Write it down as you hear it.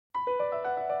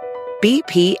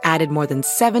BP added more than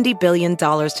 $70 billion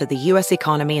to the U.S.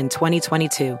 economy in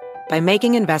 2022 by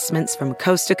making investments from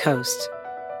coast to coast.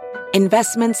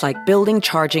 Investments like building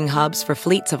charging hubs for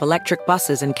fleets of electric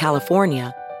buses in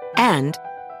California and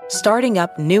starting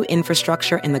up new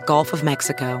infrastructure in the Gulf of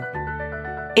Mexico.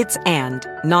 It's and,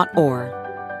 not or.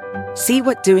 See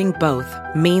what doing both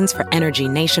means for energy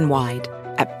nationwide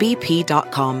at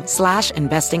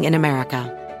bp.com/investing in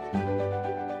America.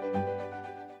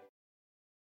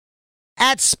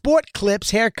 At Sport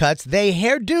Clips Haircuts, they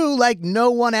hairdo like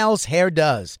no one else hair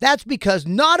does. That's because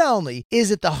not only is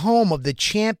it the home of the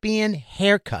champion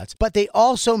haircuts, but they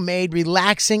also made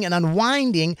relaxing and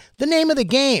unwinding the name of the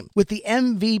game. With the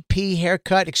MVP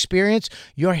haircut experience,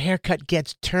 your haircut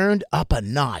gets turned up a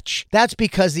notch. That's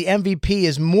because the MVP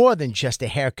is more than just a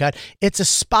haircut. It's a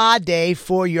spa day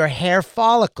for your hair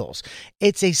follicles.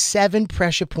 It's a 7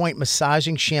 pressure point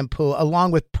massaging shampoo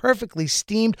along with perfectly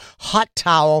steamed hot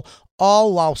towel,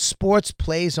 all while sports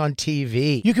plays on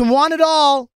TV. You can want it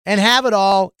all and have it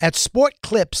all at Sport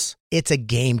Clips. It's a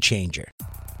game changer.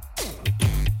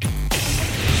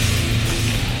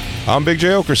 I'm Big J.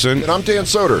 Okerson. And I'm Dan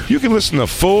Soder. You can listen to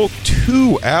full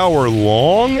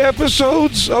 2-hour-long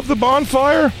episodes of The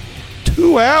Bonfire.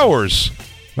 2 hours.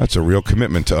 That's a real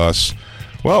commitment to us.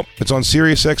 Well, it's on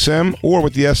SiriusXM or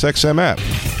with the SXM app.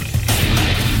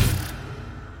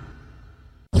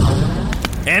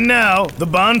 And now, The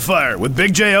Bonfire with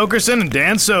Big J. Okerson and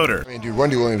Dan Soder. I mean, dude,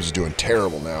 Wendy Williams is doing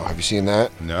terrible now. Have you seen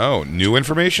that? No. New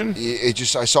information?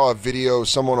 I saw a video,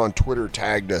 someone on Twitter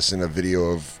tagged us in a video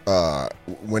of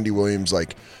Wendy Williams,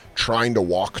 like, trying to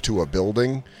walk to a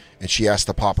building, and she asked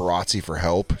the paparazzi for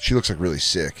help. She looks, like, really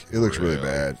sick. It looks really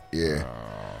bad. Yeah.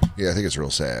 Yeah, I think it's real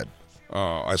sad.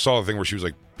 I saw a thing where she was,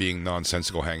 like, being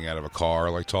nonsensical, hanging out of a car,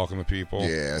 like, talking to people.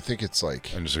 Yeah, I think it's,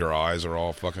 like... And just her eyes are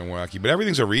all fucking wacky. But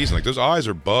everything's a reason. Like, those eyes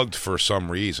are bugged for some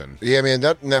reason. Yeah, man,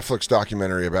 that Netflix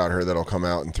documentary about her that'll come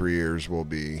out in 3 years will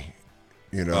be,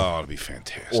 you know... Oh, it'll be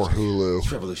fantastic. Or Hulu.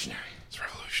 It's revolutionary.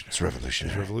 It's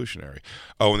revolutionary.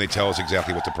 Oh, and they tell us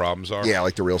exactly what the problems are? Yeah,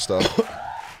 like the real stuff.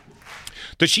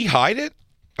 Does she hide it?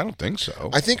 I don't think so.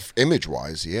 I think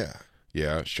image-wise, yeah.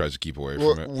 Yeah, she tries to keep away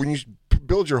Well, from it. when you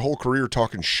build your whole career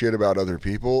talking shit about other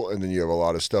people, and then you have a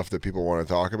lot of stuff that people want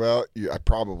to talk about, I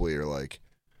probably are like,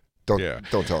 don't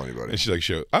tell anybody. And she's like,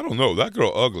 shit, I don't know, that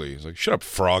girl ugly. He's like, shut up,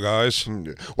 frog eyes.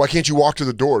 Why can't you walk to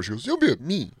the door? She goes, you'll be at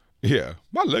me. Yeah,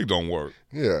 my leg don't work.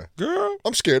 Yeah. Girl,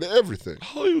 I'm scared of everything.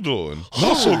 how you doing?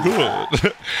 Not so good.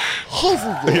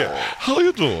 Yeah. How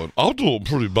you doing? I'm doing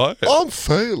pretty bad. I'm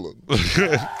failing.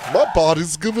 My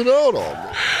body's giving out on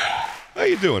me. How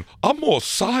you doing? I'm more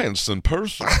science than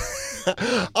person.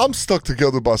 I'm stuck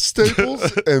together by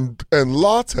staples and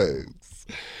lattes.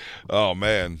 Oh,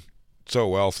 man. So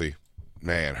wealthy.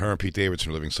 Man, her and Pete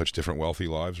Davidson are living such different wealthy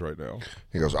lives right now.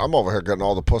 He goes, I'm over here getting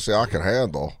all the pussy I can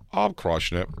handle. I'm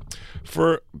crushing it.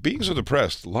 For being so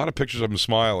depressed, a lot of pictures of him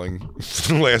smiling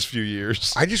the last few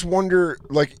years. I just wonder,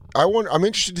 like, I'm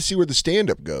interested to see where the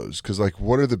stand-up goes. Because, like,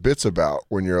 what are the bits about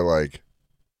when you're like,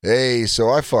 hey, so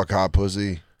I fuck hot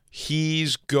pussy?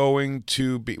 He's going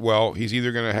to be, well, he's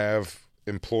either going to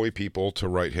employ people to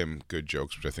write him good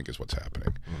jokes, which I think is what's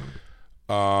happening.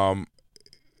 Mm-hmm.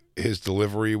 His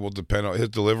delivery will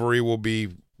be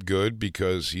good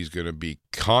because he's going to be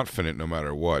confident no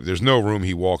matter what. There's no room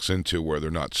he walks into where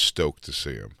they're not stoked to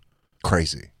see him.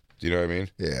 Crazy. Do you know what I mean?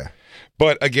 Yeah.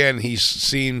 But again, he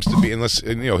seems to be,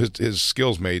 his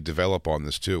skills may develop on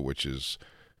this too, which is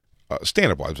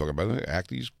stand-up wise. I'm talking about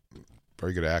he's a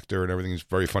very good actor and everything. He's a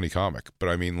very funny comic. But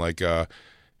I mean, like,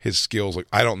 his skills, like,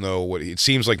 I don't know it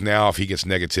seems like now if he gets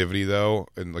negativity though,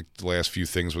 and like the last few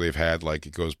things where they've had, like,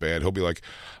 it goes bad, he'll be like,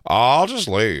 I'll just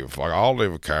leave. Like, I'll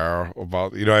leave a car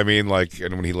about, you know what I mean? Like,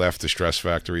 and when he left the Stress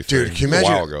Factory thing, dude, can you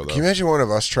imagine, a while ago, though. Can you imagine one of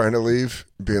us trying to leave,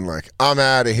 being like, I'm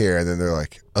out of here, and then they're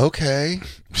like, okay,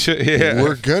 yeah,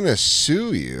 we're gonna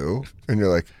sue you, and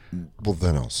you're like, well,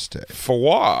 then I'll stay. For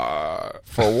what?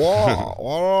 For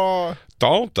what?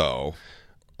 Don't though.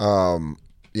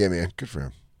 Yeah, man, good for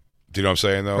him. Do you know what I'm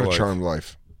saying, though? What a charmed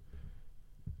life.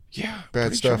 Yeah.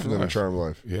 Bad stuff and then a charmed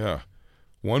life. Yeah.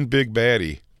 One big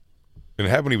baddie. And it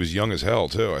happened when he was young as hell,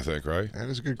 too, I think, right? That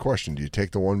is a good question. Do you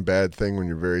take the one bad thing when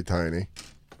you're very tiny?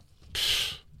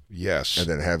 Yes. And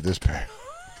then have this pay?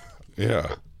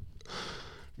 Yeah.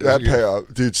 That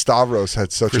payoff. Dude, Stavros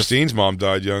had such Christine's mom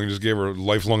died young and just gave her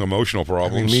lifelong emotional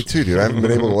problems. I mean, me too, dude. I haven't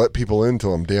been able to let people in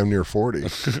until I'm damn near 40.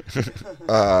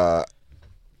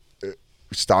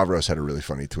 Stavros had a really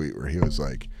funny tweet where he was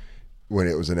like, when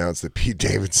it was announced that Pete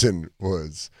Davidson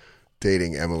was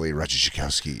dating Emily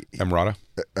Ratajkowski.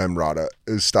 Emrata.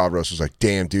 Stavros was like,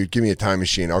 damn, dude, give me a time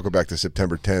machine. I'll go back to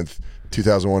September 10th,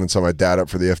 2001 and saw my dad up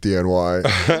for the FDNY.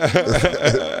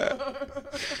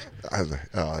 I was like,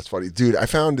 oh, that's funny. Dude, I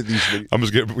found these videos. I'm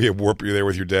just going to warp you there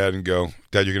with your dad and go,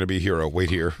 Dad, you're going to be a hero. Wait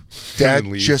here. Dad,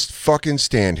 just fucking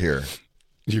stand here.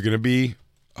 You're going to be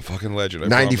a fucking legend.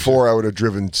 94, I would have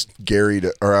driven Gary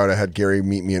or I would have had Gary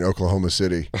meet me in Oklahoma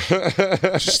City.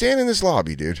 Just stand in this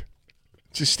lobby, dude.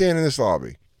 Just stand in this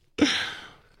lobby.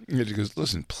 He goes,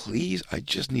 listen, please, I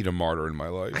just need a martyr in my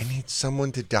life. I need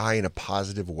someone to die in a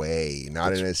positive way,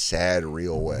 not in a sad,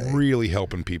 real way. Really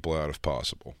helping people out if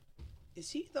possible.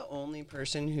 Is he the only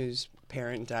person whose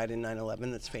parent died in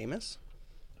 9/11 that's famous?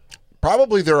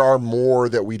 Probably there are more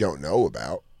that we don't know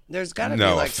about. There's got to be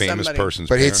like a famous somebody. person's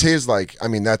But parent. it's his, like, I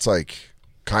mean, that's like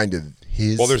kind of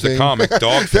his Well, there's thing. a comic,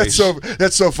 Dogface.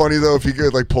 That's so funny, though, if he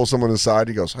could, like, pull someone aside,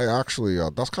 he goes, hey, actually,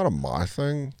 that's kind of my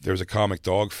thing. There was a comic,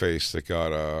 Dogface, that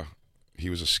got,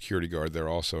 he was a security guard there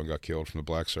also and got killed from the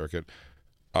black circuit.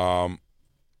 And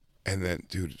then,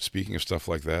 dude, speaking of stuff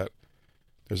like that,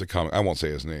 there's a comic, I won't say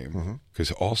his name, because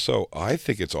also, I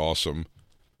think it's awesome.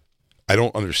 I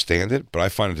don't understand it, but I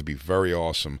find it to be very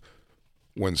awesome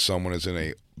when someone is in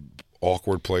a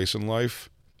awkward place in life,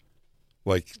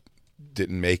 like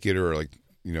didn't make it or like,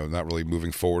 you know, not really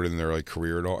moving forward in their like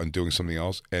career at all and doing something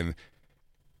else. And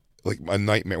like a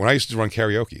nightmare, when I used to run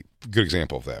karaoke, good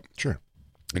example of that. Sure.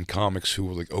 And comics who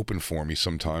were like open for me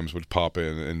sometimes would pop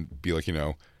in and be like, you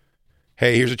know,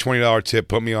 hey, here's a $20 tip,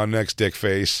 put me on next, dick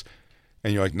face.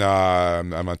 And you're like, nah, I'm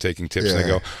not taking tips. Yeah. And they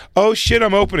go, oh shit,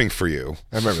 I'm opening for you.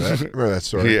 I remember that. Remember that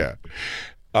story? Yeah.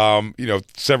 You know,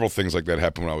 several things like that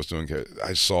happened when I was doing it.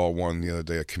 I saw one the other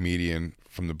day, a comedian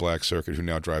from the black circuit who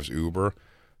now drives Uber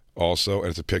also. And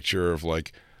it's a picture of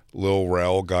like Lil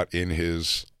Rel got in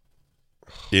his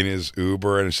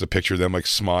Uber, and it's a picture of them like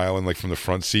smiling like from the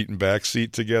front seat and back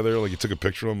seat together. Like he took a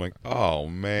picture of them like, oh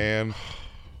man.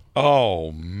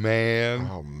 Oh man.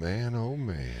 Oh man, oh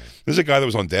man. There's a guy that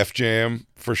was on Def Jam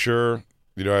for sure.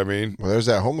 You know what I mean? Well, there's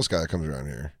that homeless guy that comes around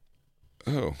here.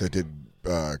 Oh. That did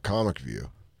Comic View.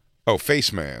 Oh,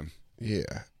 Face Man.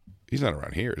 Yeah. He's not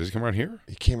around here. Does he come around here?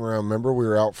 He came around, remember we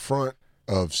were out front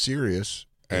of Sirius,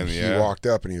 and he yeah. walked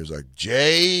up and he was like,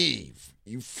 Jay,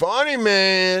 you funny,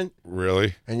 man.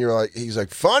 Really? And you're like, he's like,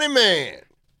 funny, man.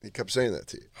 He kept saying that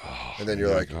to you. Oh, and then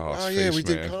you're like, oh, yeah, we Face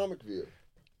did Man. Comic View.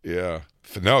 Yeah.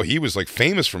 No, he was like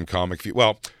famous from Comic View.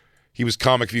 Well, he was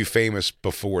Comic View famous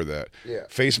before that. Yeah.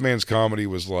 Face Man's comedy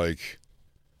was like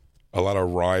a lot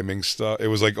of rhyming stuff. It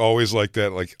was like always like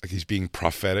that, like he's being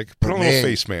prophetic. Put on a little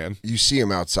Face Man. You see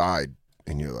him outside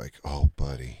and you're like, oh,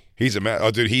 buddy. He's a man.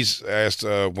 Oh, dude, he's asked,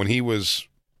 when he was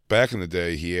back in the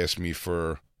day, he asked me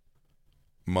for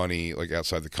money like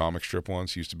outside the comic strip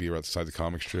once. He used to be outside the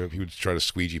comic strip. He would try to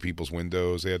squeegee people's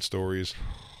windows. They had stories.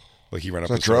 Like he ran up Is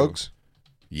that and drugs?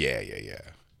 Yeah.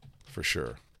 For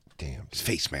sure. Damn. His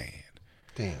Face Man.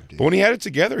 Damn, dude. But when he had it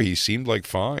together, he seemed like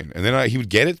fine. And then he would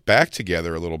get it back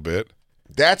together a little bit.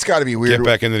 That's got to be weird. Get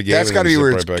back into the game. That's and got to then be zip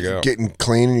weird. Right back out. Getting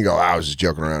clean and you go, I was just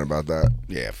joking around about that.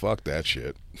 Yeah, fuck that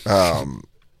shit.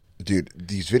 Dude,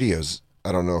 these videos,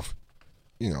 I don't know if,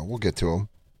 we'll get to them.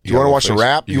 Do you got want to a watch the face-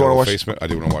 rap? You want to got a watch? Face Man? I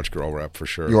do want to watch girl rap for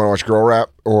sure. You want to watch girl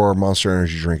rap or Monster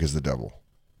Energy drink is the devil?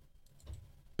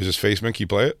 Is this Face Man? Can you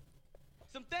play it?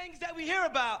 Some things that we hear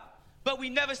about, but we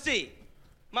never see.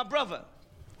 My brother,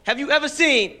 have you ever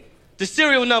seen the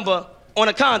serial number on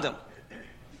a condom?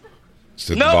 It's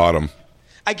at No. the bottom.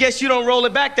 I guess you don't roll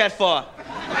it back that far.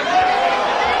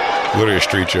 Literally a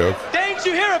street joke. Things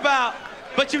you hear about,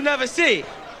 but you never see.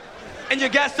 And you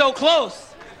got so close.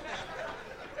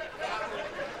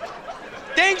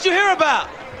 Things you hear about.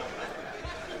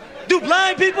 Do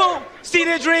blind people see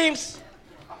their dreams?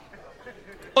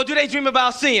 Or do they dream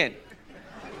about seeing?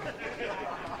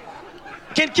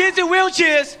 Can kids in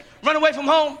wheelchairs run away from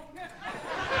home?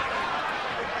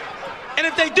 And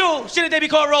if they do, shouldn't they be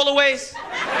called rollaways?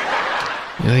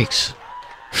 Yikes.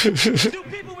 Do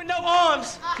people with no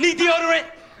arms need deodorant?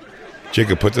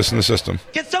 Jacob, put this in the system.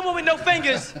 Can someone with no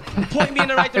fingers point me in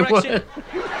the right direction?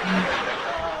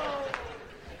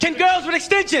 Can girls with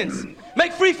extensions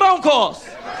make free phone calls?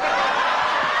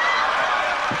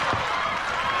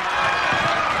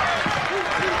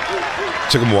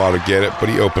 Took him a while to get it, but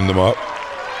he opened them up.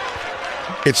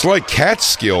 It's like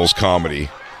Catskills comedy.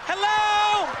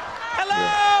 Hello?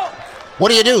 Hello? What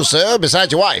do you do, sir,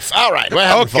 besides your wife? All right, we're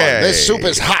having fun. Okay. This soup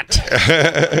is hot.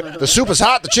 The soup is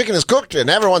hot, the chicken is cooked, and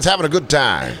everyone's having a good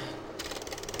time.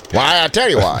 Why? I tell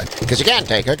you why. Because you can't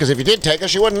take her, because if you did take her,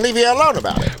 she wouldn't leave you alone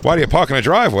about it. Why do you park in a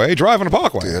driveway? Drive in a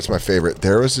parkway. Dude, that's my favorite.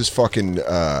 There was this fucking...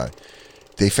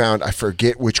 they found, I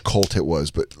forget which cult it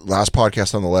was, but last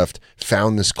podcast on the left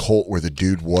found this cult where the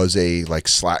dude was a like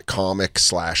slack comic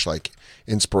 / like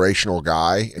inspirational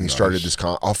guy, and he started this.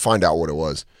 I'll find out what it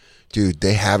was, dude.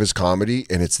 They have his comedy,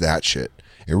 and it's that shit.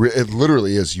 It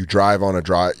literally is. You drive on a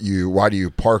drive. Why do you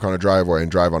park on a driveway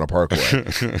and drive on a parkway?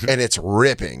 And it's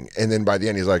ripping. And then by the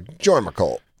end, he's like, "Join my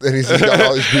cult." And he's got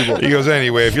all these people. He goes,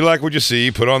 anyway, if you like what you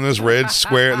see, put on this red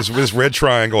square, this red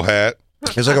triangle hat.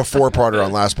 It's like a 4-parter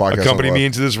on last podcast. Accompany me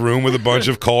into this room with a bunch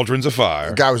of cauldrons of fire.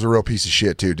 The guy was a real piece of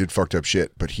shit too. Did fucked up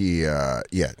shit, but he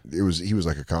was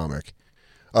like a comic.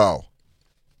 Oh,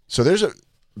 so there's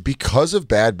because of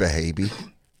bad behavior.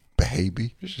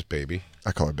 It's just baby.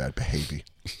 I call her bad behavior.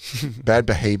 Bad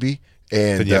behavior.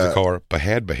 And then you have to call her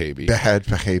Bahad Behabi. Bahad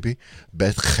Behabi.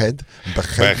 Bahad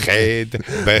Behabi.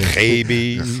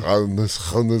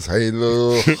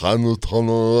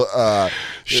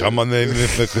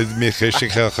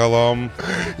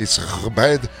 It's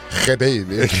bad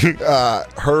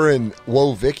Behabi. Her and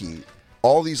Whoa Vicky,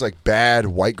 all these like bad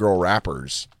white girl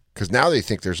rappers, because now they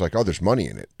think there's like, oh, there's money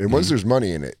in it. And once there's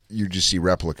money in it, you just see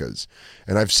replicas.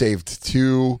 And I've saved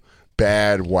 2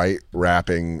 bad white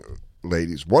rapping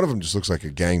ladies. One of them just looks like a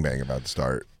gangbang about to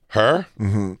start. Her?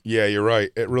 Mm-hmm. Yeah, you're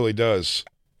right. It really does.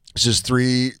 It's just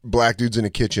 3 black dudes in a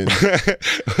kitchen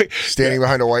standing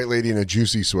behind a white lady in a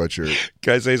Juicy sweatshirt.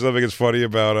 Can I say something that's funny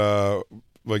about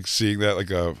like seeing that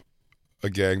like a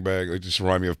gangbang, like just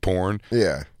remind me of porn?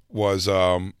 Yeah. Was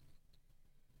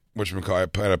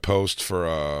whatchamacallit, I had a post for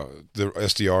the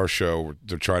SDR show.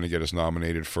 They're trying to get us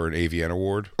nominated for an AVN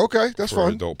award. Okay, that's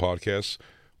fun. Adult podcasts.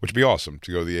 Which would be awesome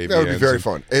to go to the AVNs. That would be very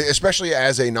fun, especially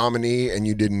as a nominee and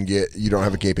you don't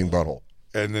have a gaping butthole.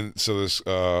 And then so this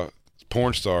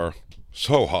porn star,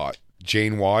 so hot,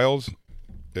 Jane Wilde,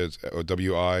 is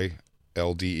Wilde,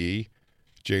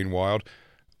 Jane Wilde.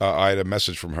 I had a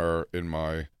message from her in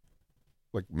my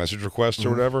like message request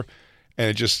or whatever,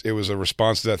 and it was a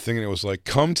response to that thing, and it was like,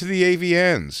 "Come to the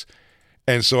AVNs,"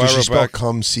 and so Did I wrote she spell back,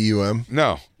 "come" CUM?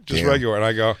 No. Just Damn. regular, and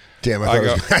I go. Damn,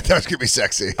 I thought it was gonna be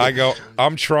sexy. I go,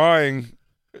 I'm trying.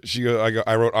 She goes,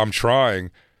 I wrote, I'm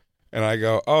trying, and I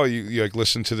go, oh, you like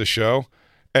listen to the show,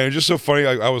 and it's just so funny.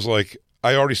 I was like,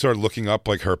 I already started looking up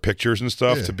like her pictures and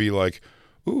stuff to be like,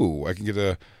 ooh, I can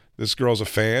get this girl's a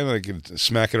fan. I can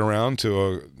smack it around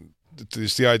to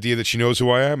just the idea that she knows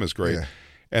who I am is great. Yeah.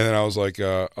 And then I was like,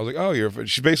 oh,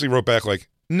 she basically wrote back like,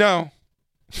 no.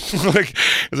 Like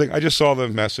it's like I just saw the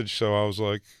message, so I was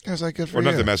like, good for or you.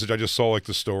 not the message. I just saw like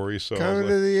the story. So Come I was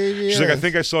to like, the AVN. she's like, I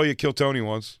think I saw you kill Tony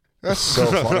once. That's so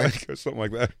funny. Something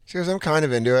like that. She goes, I'm kind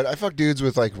of into it. I fuck dudes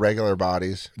with like regular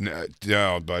bodies.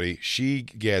 No, buddy. She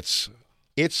gets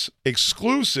it's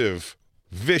exclusive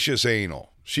vicious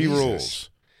anal. She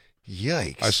rules.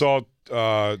 Yikes! I saw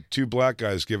 2 black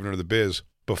guys giving her the biz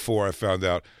before I found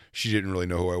out she didn't really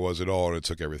know who I was at all, and it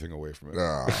took everything away from it.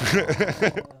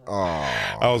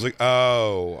 I was like,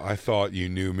 oh, I thought you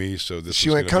knew me, so this she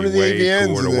was went, come to the AVNs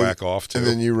cooler to whack off to. And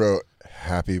then you wrote,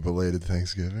 happy belated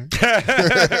Thanksgiving.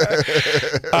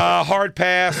 Hard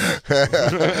pass.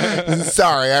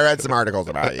 Sorry, I read some articles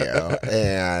about you,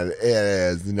 and it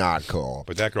is not cool.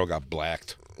 But that girl got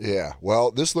blacked. Yeah,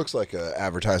 well, this looks like an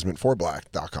advertisement for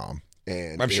black.com.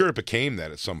 And I'm sure it became that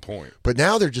at some point. But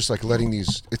now they're just like letting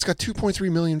these. It's got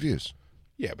 2.3 million views.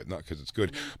 Yeah, but not because it's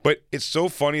good. But it's so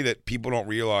funny that people don't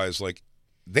realize, like,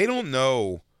 they don't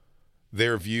know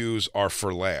their views are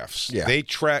for laughs. Yeah. They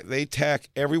tack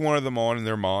every one of them on in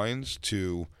their minds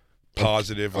to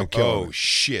positive. Like, oh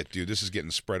shit, dude, this is getting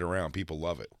spread around. People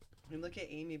love it. I mean, look at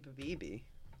Amy Babibi.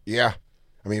 Yeah.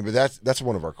 I mean, but that's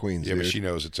one of our queens. Yeah, dude. but she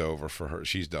knows it's over for her.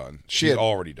 She's done. She's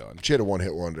already done. She had a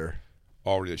one-hit wonder.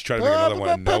 Already, she's trying to make another one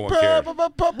and no one cares.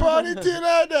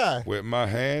 With my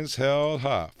hands held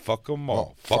high, fuck them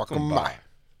all, fuck them by.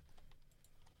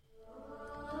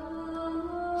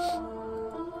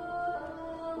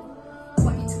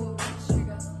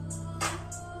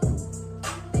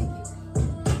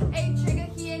 Hey, Trigger,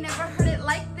 he ain't never heard it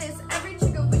like this. Every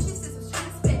trigger wishes this was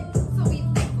true spit. So we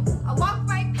thankful. I walk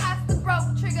right past the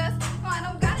broke triggers. I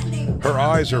don't got a name. Her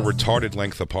eyes are retarded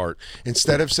length apart.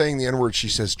 Instead of saying the N-word, she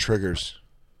says triggers.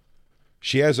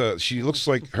 She looks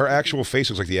like, her actual face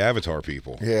looks like the Avatar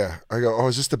people. Yeah. I go, oh,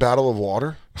 is this the Battle of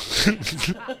Water?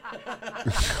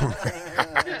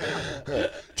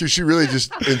 Dude, she really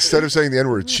just, instead of saying the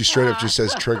N-word, she straight up just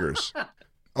says triggers.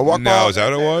 I walk by. Is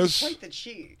that what it was? Point that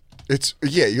she. It's,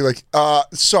 yeah, you're like,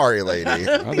 sorry, lady.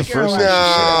 The first No.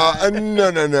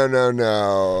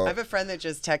 I have a friend that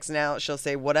just texts now. She'll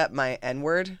say, "What up, my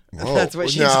N-word?" Whoa. That's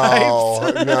what she No.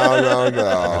 types. No.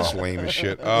 That's lame as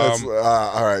shit.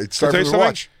 All right, start from the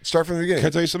watch. Start from the beginning. Can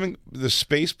I tell you something? The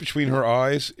space between her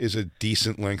eyes is a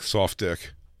decent length soft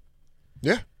dick.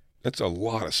 Yeah. That's a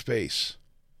lot of space.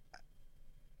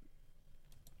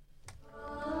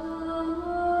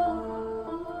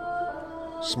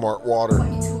 Smart water.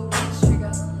 Point me to a bitch,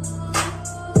 trigger.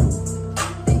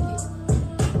 Thank you.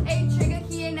 Hey, trigger,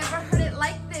 he ain't never heard it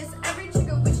like this. Every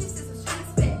trigger wishes this was straight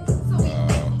spit. So we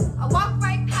think. I walk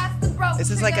right past the broke.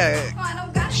 This is like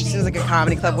she seems like a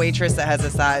comedy club waitress that has a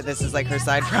side. This is like her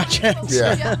side project.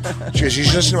 Yeah.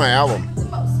 She's listening to my album.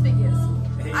 Most figures.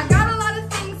 I got a lot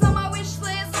of things on my wish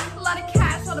list. A lot of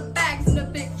cash, all the bags in the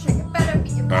big trigger. Better be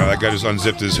a That guy just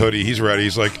unzipped his hoodie. He's ready.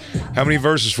 He's like, how many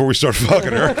verses before we start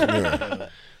fucking her? Yeah.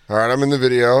 All right, I'm in the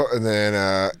video, and then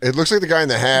it looks like the guy in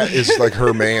the hat is like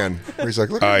her man. He's like,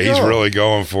 look at He's really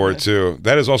going for it, too.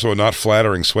 That is also a not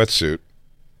flattering sweatsuit.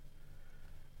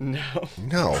 No.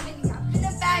 in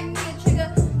a bag, me a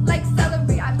trigger like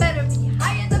celery. I better be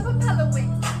higher than propeller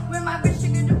wings. Where my rich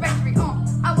trigger directory on.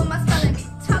 I want my spelling bee.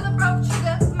 Tell a broke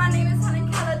trigger. My name is Helen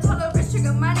Keller. Tell a rich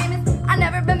trigger. My name is I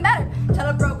never been better. Tell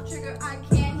a broke trigger. I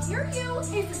can't hear you.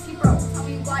 He's risky broke. Tell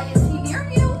me why is he near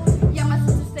you? Yeah, my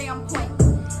sisters stay on point.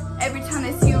 Every time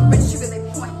they see a rich trigger, they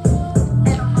point.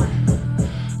 And I'm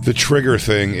like, The trigger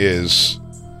thing is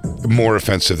more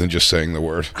offensive than just saying the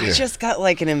word. I just got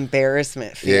like an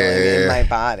embarrassment feeling in my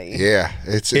body. Yeah,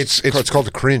 it's called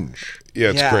the cringe.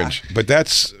 Yeah, it's cringe. But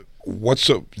that's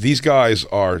these guys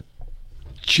are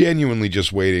genuinely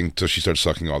just waiting till she starts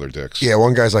sucking all their dicks. Yeah,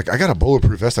 one guy's like, I got a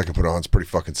bulletproof vest I can put on. It's pretty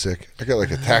fucking sick. I got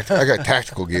like I got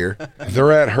tactical gear.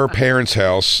 They're at her parents'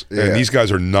 house, and these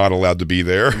guys are not allowed to be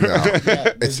there. No.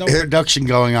 There's no production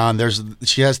going on.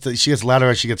 She gets louder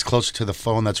as she gets closer to the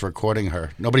phone that's recording her.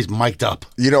 Nobody's mic'd up.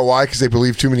 You know why? Because they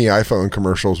believe too many iPhone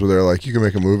commercials where they're like, you can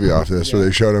make a movie off this, where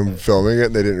they showed them filming it,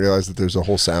 and they didn't realize that there's a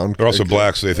whole sound. They're also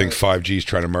black, so they think 5G's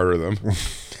trying to murder them.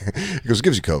 He goes, it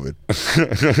gives you COVID.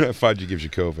 5G gives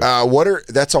you COVID.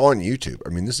 That's all on YouTube. I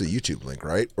mean, this is a YouTube link,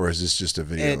 right? Or is this just a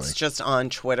video link? It's just on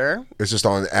Twitter. It's just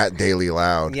on at Daily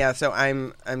Loud. Yeah, so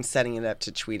I'm setting it up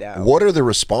to tweet out. What are the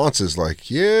responses like?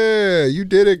 Yeah, you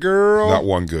did it, girl. Not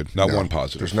one good. Not one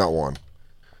positive. There's not one.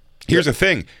 Here's the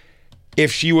thing.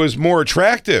 If she was more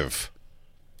attractive,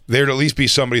 there'd at least be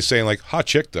somebody saying like, hot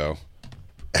chick, though.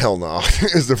 Hell no,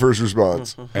 is the first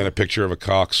response. And a picture of a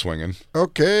cock swinging.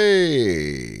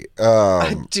 Okay.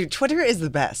 Dude, Twitter is the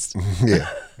best. Yeah,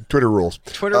 Twitter rules.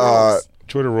 Twitter rules.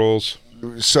 Twitter rules.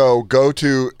 So go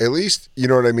to, at least, you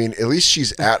know what I mean? At least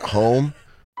she's at home.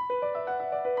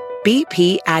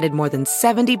 BP added more than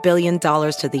 $70 billion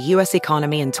to the U.S.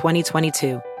 economy in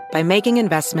 2022 by making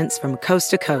investments from coast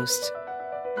to coast.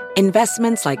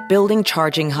 Investments like building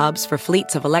charging hubs for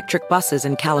fleets of electric buses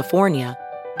in California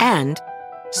and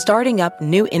starting up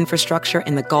new infrastructure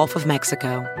in the Gulf of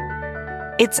Mexico.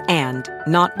 It's and,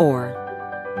 not or.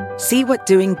 See what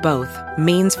doing both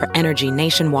means for energy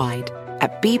nationwide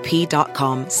at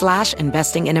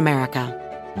bp.com/investing in America.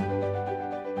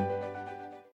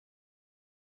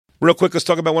 Real quick, let's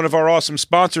talk about one of our awesome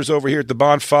sponsors over here at the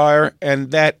Bonfire,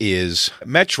 and that is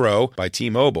Metro by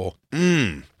T-Mobile.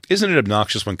 Isn't it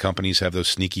obnoxious when companies have those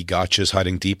sneaky gotchas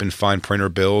hiding deep in fine printer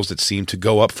bills that seem to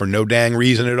go up for no dang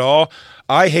reason at all?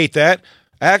 I hate that.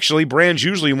 Actually, brands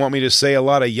usually want me to say a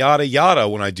lot of yada yada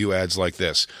when I do ads like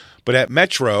this. But at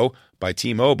Metro by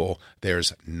T-Mobile,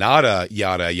 there's nada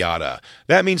yada yada.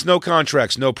 That means no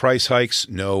contracts, no price hikes,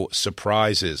 no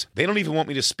surprises. They don't even want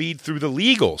me to speed through the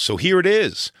legal, so here it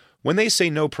is. When they say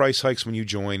no price hikes when you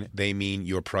join, they mean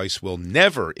your price will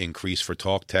never increase for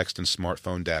talk, text, and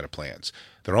smartphone data plans.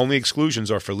 Their only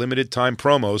exclusions are for limited time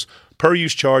promos,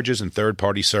 per-use charges, and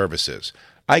third-party services.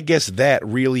 I guess that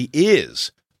really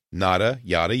is nada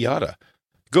yada yada.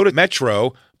 Go to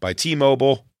Metro by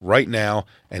T-Mobile right now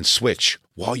and switch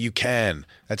while you can.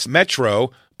 That's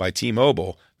Metro by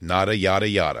T-Mobile, nada yada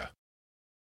yada.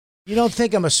 You don't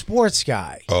think I'm a sports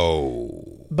guy.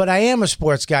 Oh. But I am a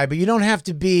sports guy, but you don't have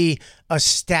to be a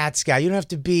stats guy. You don't have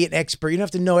to be an expert. You don't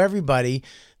have to know everybody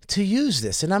to use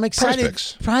this. And I'm excited.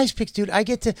 Prize Picks, dude. I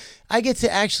get to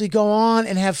actually go on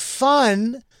and have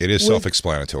fun. It is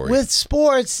self-explanatory. With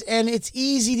sports, and it's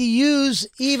easy to use,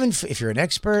 even if you're an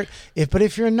expert. But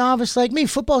if you're a novice like me,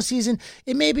 football season,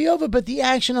 it may be over, but the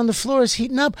action on the floor is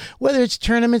heating up. Whether it's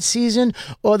tournament season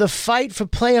or the fight for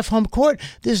playoff home court,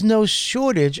 there's no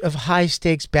shortage of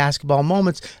high-stakes basketball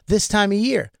moments this time of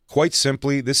year. Quite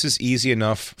simply, this is easy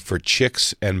enough for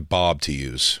Chicks and Bob to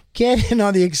use. Get in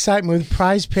on the excitement with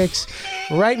Prize Picks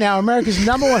right now, America's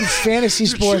 #1 fantasy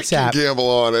sports app. Gamble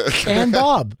on it. And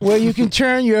Bob, where you can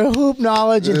turn your hoop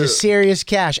knowledge into serious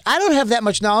cash. I don't have that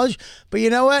much knowledge, but you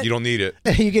know what? You don't need it.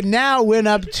 You can now win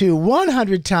up to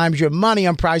 100 times your money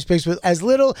on Prize Picks with as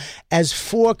little as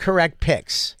 4 correct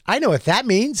picks. I know what that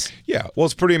means. Yeah, well,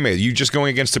 it's pretty amazing. You're just going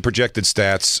against the projected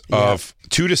stats of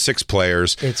 2 to 6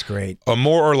 players. It's great.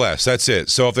 More or less. That's it.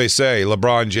 So if they say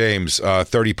LeBron James,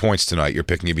 30 points tonight, you're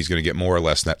picking if he's going to get more or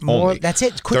less than that. More, only. that's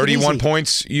it. Quick 31 and easy.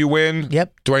 points, you win.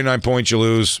 Yep. 29 points, you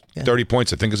lose. 30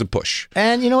 points, I think, is a push.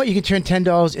 And you know what? You can turn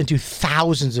 $10 into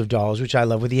thousands of dollars, which I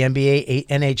love with the NBA,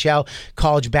 NHL,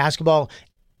 college basketball.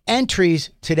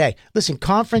 Entries today. Listen,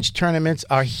 conference tournaments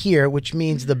are here, which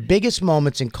means the biggest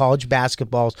moments in college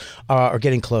basketballs are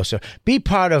getting closer. Be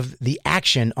part of the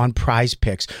action on Prize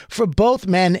Picks. For both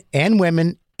men and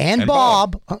women and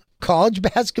Bob, college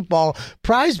basketball,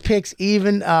 Prize Picks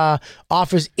even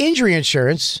offers injury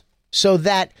insurance so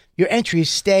that your entries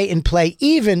stay in play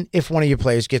even if one of your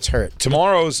players gets hurt.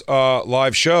 Tomorrow's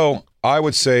live show, I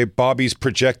would say Bobby's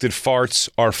projected farts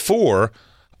are 4.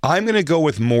 I'm going to go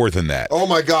with more than that. Oh,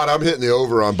 my God. I'm hitting the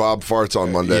over on Bob Farts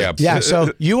on Monday. Yeah,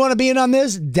 so you want to be in on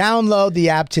this? Download the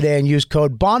app today and use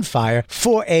code BONFIRE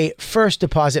for a first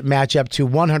deposit match up to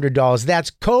 $100. That's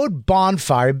code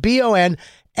BONFIRE, BONFIRE,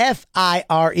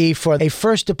 for a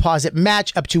first deposit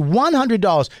match up to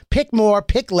 $100. Pick more,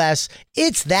 pick less.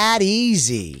 It's that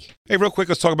easy. Hey, real quick,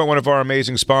 let's talk about one of our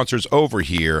amazing sponsors over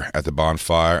here at the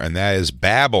Bonfire, and that is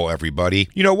Babbel, everybody.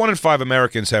 You know, 1 in 5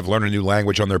 Americans have learned a new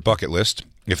language on their bucket list.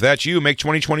 If that's you, make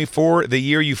 2024 the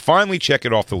year you finally check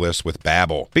it off the list with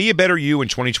Babbel. Be a better you in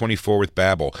 2024 with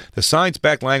Babbel, the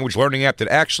science-backed language learning app that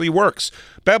actually works.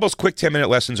 Babbel's quick 10-minute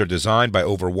lessons are designed by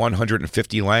over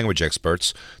 150 language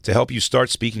experts to help you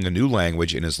start speaking a new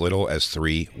language in as little as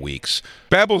 3 weeks.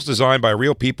 Babbel's designed by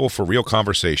real people for real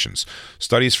conversations.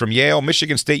 Studies from Yale,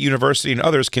 Michigan State University, and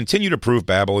others continue to prove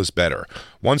Babbel is better.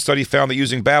 One study found that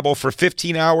using Babbel for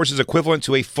 15 hours is equivalent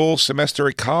to a full semester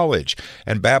at college,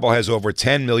 and Babbel has over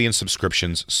 10 million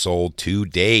subscriptions sold to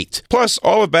date. Plus,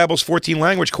 all of Babbel's 14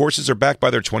 language courses are backed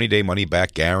by their 20-day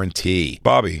money-back guarantee.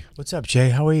 Bobby. What's up, Jay?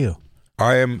 How are you?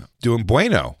 I am doing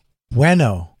bueno.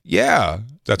 Bueno. Yeah,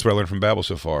 that's what I learned from Babbel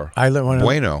so far.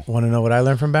 Bueno. Want to know what I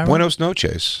learned from Babbel? Buenos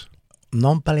noches.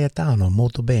 Non parliamo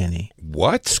molto bene.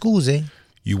 What? Scusi.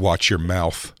 You watch your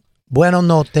mouth.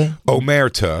 Buonanotte.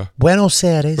 Omerta. Buenos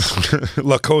Aires.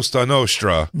 La Costa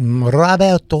Nostra.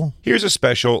 Roberto. Here's a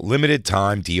special limited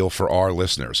time deal for our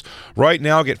listeners. Right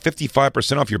now, get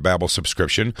 55% off your Babbel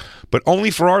subscription, but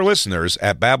only for our listeners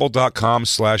at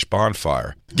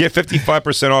babbel.com/bonfire. Get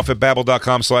 55% off at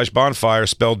babbel.com/bonfire,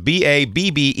 spelled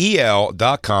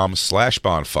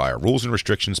BABBEL.com/bonfire. Rules and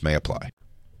restrictions may apply.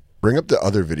 Bring up the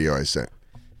other video I sent.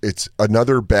 It's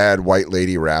another bad white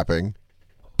lady rapping,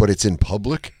 but it's in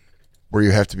public, where you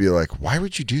have to be like, why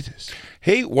would you do this?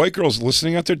 Hey, white girls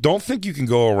listening out there, don't think you can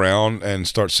go around and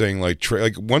start saying, like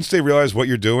once they realize what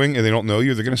you're doing and they don't know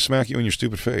you, they're going to smack you in your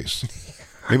stupid face.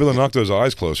 Maybe they'll knock those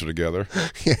eyes closer together.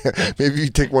 Yeah, maybe if you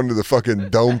take one to the fucking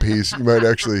dome piece, you might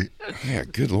actually... Yeah,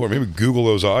 good Lord. Maybe Google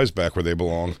those eyes back where they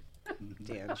belong.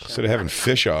 Instead of having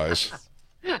fish eyes.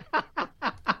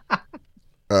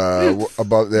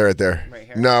 Above there, right there. Right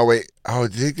here. No, wait. Oh,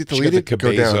 did it get deleted? She got the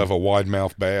cabeza of a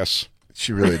wide-mouthed bass.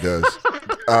 She really does.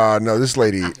 No, this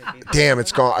lady. Damn,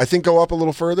 it's gone. I think go up a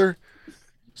little further.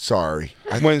 Sorry.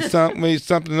 When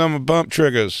something on my bump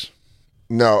triggers.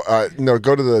 No, no.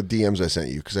 Go to the DMs I sent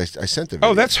you because I sent the video.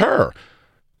 Oh, that's her.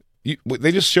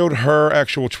 They just showed her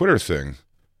actual Twitter thing.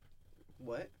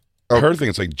 What? Her thing.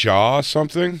 It's like jaw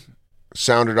something.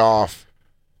 Sounded off.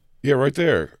 Yeah, right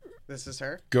there. This is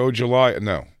her? Go July.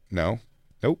 No.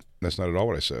 Nope. That's not at all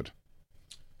what I said.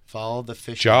 Follow the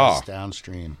fish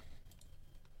downstream.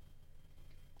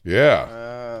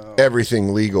 Yeah.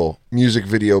 Everything legal. Music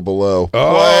video below.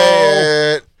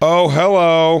 Oh,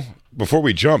 hello. Before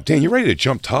we jump, Dan, you're ready to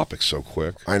jump topics so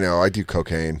quick. I know. I do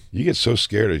cocaine. You get so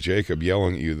scared of Jacob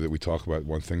yelling at you that we talk about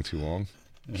one thing too long.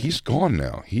 He's gone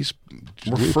now.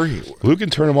 We're free. Luke can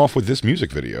turn him off with this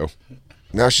music video.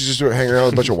 Now she's just hanging around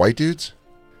with a bunch of white dudes?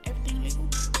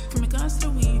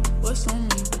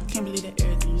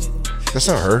 That's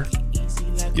not her.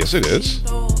 Yes, it is.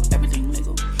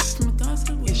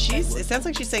 It sounds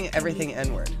like she's saying everything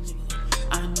N-word.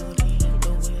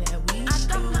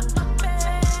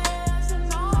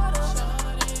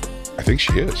 I think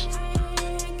she is.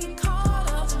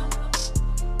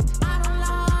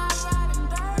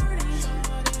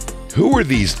 Who are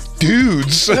these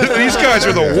dudes? These guys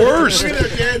are the worst.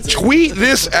 Tweet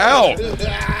this out.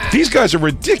 These guys are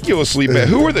ridiculously bad.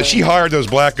 Who are she hired those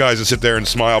black guys to sit there and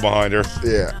smile behind her.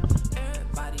 Yeah.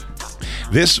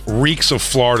 This reeks of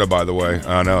Florida, by the way.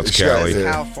 Oh, no, it's Cali.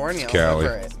 California. It's Cali.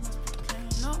 Over it.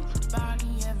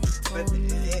 But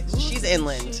she's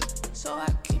inland.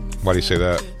 Why do you say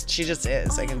that? She just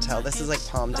is. I can tell. This is like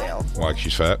Palmdale. Why?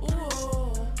 She's fat?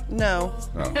 No.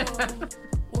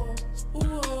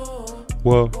 Oh.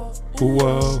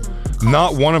 Whoa.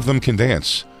 Not one of them can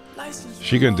dance.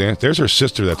 She can dance. There's her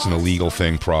sister. That's an illegal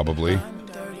thing, probably.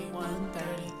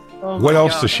 Oh What my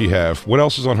else God. does she have? What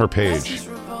else is on her page?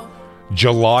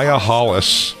 Jaliyah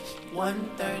Hollis.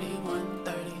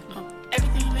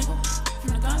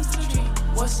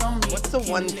 What's the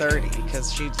 130?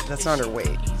 Because that's not her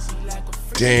weight.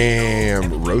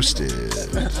 Damn, roasted.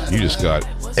 You just got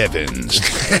Evans.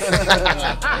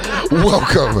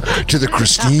 Welcome to the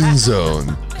Christine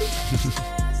Zone.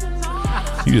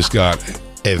 You just got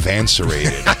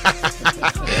evancerated.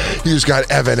 You just got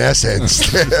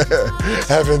evanescence.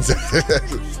 Evans.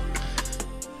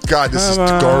 God, this is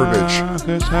garbage.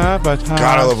 God,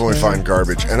 I love when we find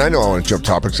garbage. And I know I want to jump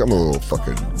topics. I'm a little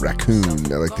fucking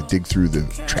raccoon. I like to dig through the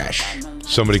trash.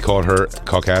 Somebody called her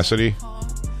Caucasity.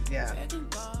 Yeah.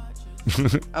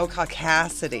 Oh,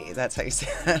 caucasity. That's how you say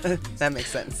it. That makes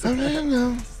sense.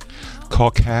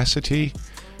 Caucasity.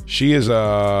 She is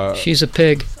a... She's a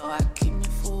pig.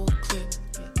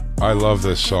 I love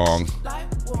this song.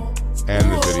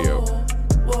 And the video.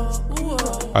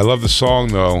 I love the song,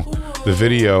 though. The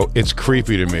video, it's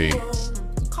creepy to me.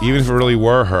 Even if it really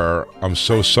were her, I'm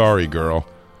so sorry, girl.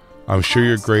 I'm sure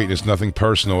you're great and it's nothing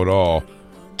personal at all.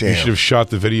 Damn. You should have shot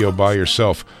the video by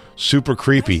yourself. Super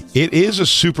creepy. It is a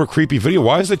super creepy video.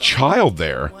 Why is the child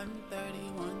there?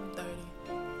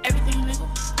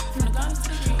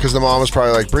 Because the mom was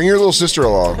probably like, bring your little sister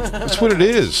along. That's what it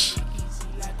is.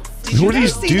 Did Who you are guys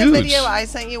these see dudes? the video I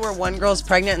sent you where one girl's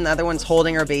pregnant and the other one's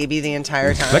holding her baby the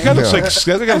entire time? That guy looks like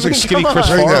skinny Chris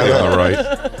come on. Farley on the right.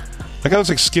 That guy looks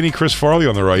like skinny Chris Farley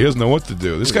on the right. He doesn't know what to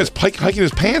do. This guy's hiking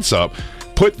his pants up.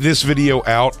 Put this video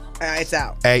out. It's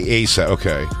out. ASAP.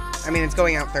 Okay. I mean, it's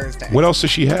going out Thursday. What else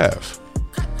does she have?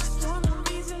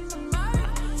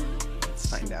 Let's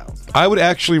find out. I would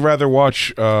actually rather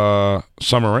watch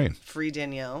Summer Rain. Free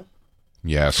Danielle.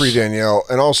 Yes. Free Danielle.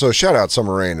 And also, shout out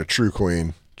Summer Rain, a true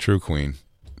queen. True queen.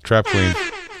 Trap queen.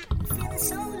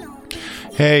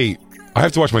 Hey, I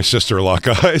have to watch my sister a lot,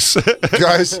 guys.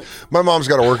 Guys, my mom's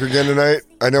got to work again tonight.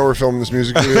 I know we're filming this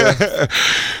music video.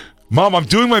 Mom, I'm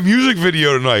doing my music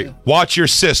video tonight. Watch your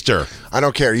sister. I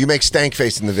don't care. You make stank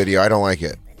face in the video. I don't like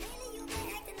it.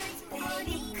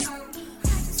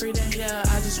 Free Danielle,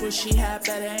 I just wish she had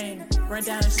better aim. Ran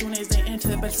down as soon as they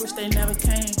entered, but wish they never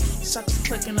came. Suckers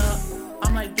clicking up.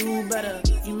 I'm like, do better.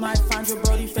 You might find your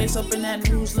Brody face up in that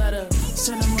newsletter.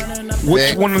 Send them running up.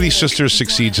 Which one of these sisters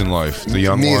succeeds in life? The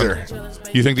young Neither. one?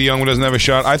 You think the young one doesn't have a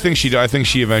shot? I think she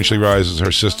eventually rises.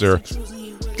 Her sister.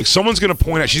 Like, someone's going to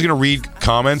point out, she's going to read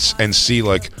comments and see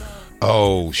like,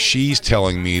 oh, she's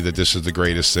telling me that this is the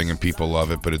greatest thing and people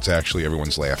love it, but it's actually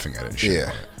everyone's laughing at it. And shit.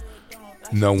 Yeah.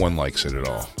 No one likes it at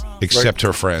all. Except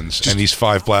her friends and these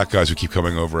 5 black guys who keep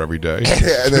coming over every day.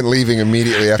 And then leaving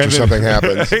immediately after something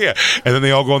happens. Yeah. And then they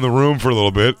all go in the room for a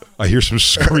little bit. I hear some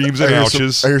screams and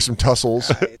ouches. I hear some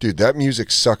tussles. Dude, that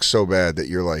music sucks so bad that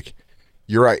you're like,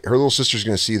 you're right. Her little sister's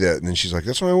going to see that. And then she's like,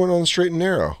 that's why I went on the straight and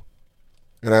narrow.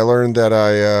 And I learned that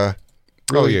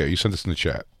Oh, yeah. You sent this in the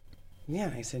chat.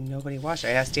 Yeah, I said nobody watched it.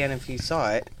 I asked Dan if he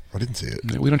saw it. I didn't see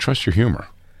it. We don't trust your humor.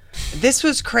 This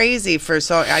was crazy for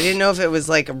so. I didn't know if it was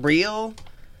like real,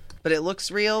 but it looks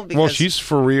real. Because Well, she's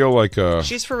for real, like a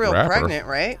she's for real rapper. pregnant,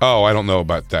 right? Oh, I don't know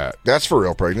about that. That's for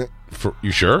real pregnant.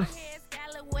 You sure?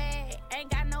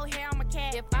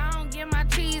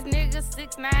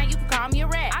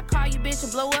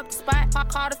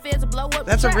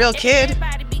 That's a real kid.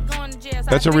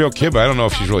 That's a real kid, but I don't know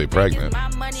if she's really pregnant.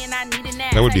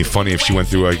 That would be funny if she went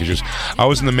through I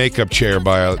was in the makeup chair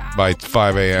by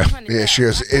 5 a.m. Yeah, she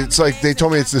is. It's like they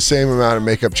told me it's the same amount of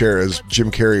makeup chair as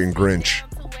Jim Carrey and Grinch.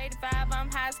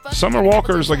 Summer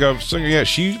Walker is like a singer. Yeah,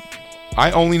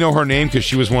 I only know her name because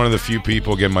she was one of the few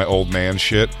people getting my old man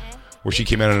shit, where she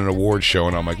came out at an award show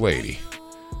and I'm like, lady,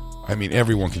 I mean,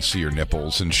 everyone can see your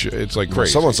nipples and shit. It's like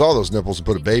crazy. Someone saw those nipples and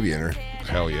put a baby in her.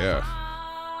 Hell yeah.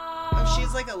 Oh,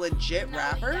 she's like a legit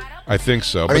rapper? I think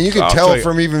so. I mean, you can tell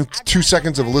from even 2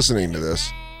 seconds of listening to this.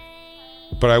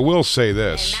 But I will say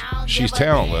this. She's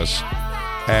talentless.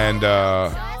 And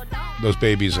those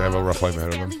babies have a rough life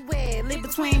ahead of them.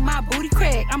 Between my booty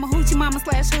crack, I'm a hoochie mama /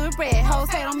 hood rat. Hoes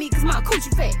hate on me cause my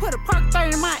coochie fat. Put a perk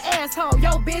 30 in my asshole.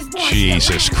 Yo, bitch, boy.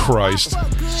 Jesus Christ.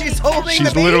 She's holding the baby.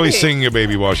 She's literally singing a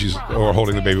baby or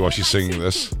holding the baby while she's singing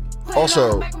this.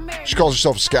 Also, she calls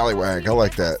herself a scallywag. I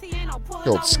like that.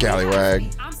 You old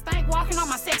scallywag. I'm stank walking on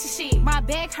my sexy shit. My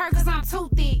back hurt cause I'm too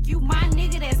thick. You my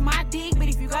nigga, that's my dick. But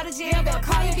if you go to jail, they'll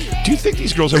call you bitch. Do you think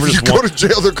these girls ever If you just go to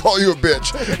jail, they'll call you a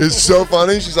bitch. It's so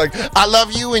funny. She's like, I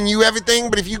love you and you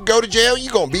everything, but if you go to jail, you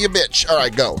gonna be a bitch. All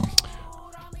right, go.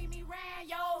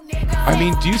 I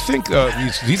mean, do you think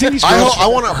these girls... I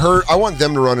want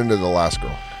them to run into the last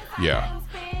girl. Yeah.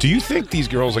 Do you think these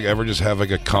girls like ever just have like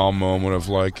a calm moment of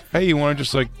like, hey, you want to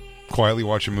just like quietly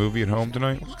watch a movie at home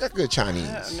tonight? Who's got good Chinese?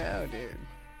 I don't know, dude.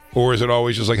 Or is it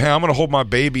always just like, hey, I'm gonna hold my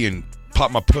baby and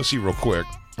pop my pussy real quick?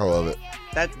 I love it.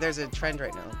 There's a trend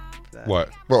right now.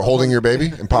 What? Well, holding your baby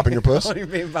and popping your puss? Holding your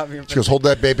baby and popping your She goes, hold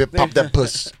that baby, pop that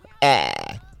puss.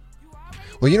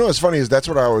 Well, you know what's funny is that's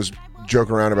what I was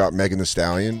joking around about Megan Thee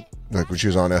Stallion, like when she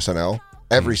was on SNL.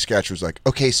 Every sketch was like,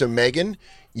 okay, so Megan,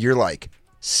 you're like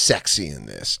sexy in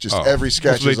this. Just every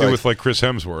sketch That's what is they do like, with like Chris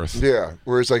Hemsworth. Yeah,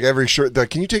 where it's like every shirt, like,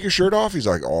 can you take your shirt off? He's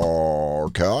like, oh,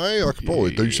 okay, I can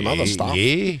probably do some other stuff.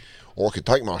 Yeah. Or I could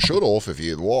take my shirt off if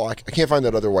you'd like. I can't find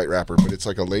that other white rapper, but it's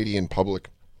like a lady in public,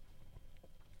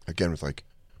 again, with like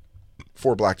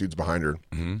 4 black dudes behind her.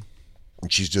 Mm-hmm.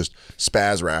 And she's just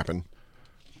spaz rapping.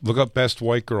 Look up best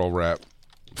white girl rap.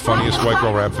 Funniest white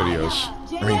girl rap videos.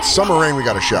 I mean, Summer Rain, we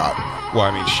got a shot. Well,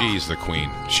 I mean, she's the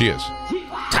queen. She is.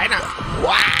 Tighten up.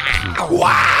 Wow.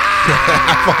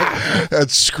 Wow.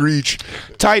 That's Screech.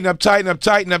 Tighten up, tighten up,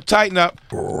 tighten up, tighten up.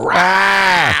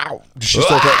 Wow. Does she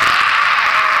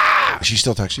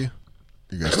still text you?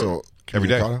 You guys still every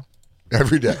day?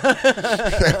 Every day.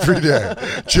 Every day.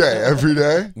 Jay, every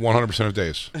day? 100% of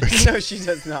days. No, she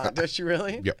does not. Does she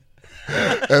really? Yep.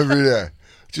 Every day.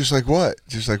 Just like what?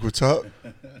 Just like, what's up?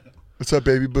 What's up,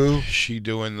 baby boo? She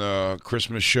doing the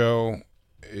Christmas show?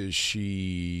 Is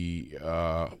she,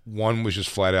 one was just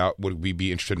flat out, would we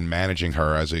be interested in managing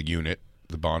her as a unit,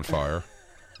 the bonfire?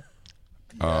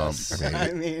 Yes.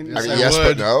 I mean yes, yes,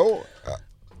 but no.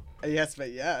 Yes,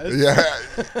 but yes. Yeah.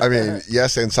 I mean,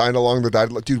 yes, and signed along the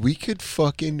dotted line. Dude, we could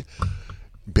fucking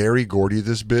Barry Gordy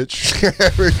this bitch.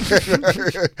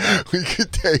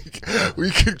 we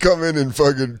could come in and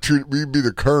fucking we'd be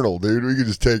the colonel, dude. We could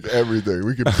just take everything.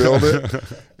 We could build it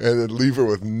and then leave her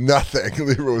with nothing.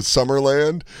 Leave her with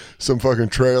Summerland, some fucking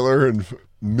trailer in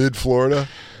mid-Florida.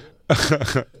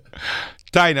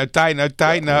 Tighten up, tighten up,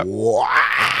 tighten up.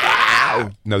 Wow.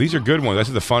 No, these are good ones. That's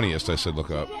the funniest. I said look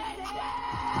up.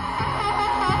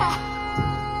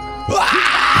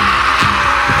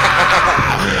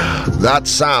 That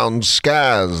sound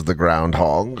scares the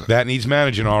groundhog. That needs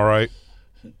managing, all right.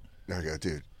 Okay,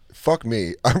 dude. Fuck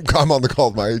me. I'm on the call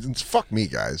with my agents. Fuck me,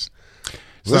 guys.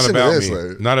 It's not about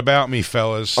me. Not about me,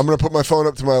 fellas. I'm going to put my phone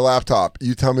up to my laptop.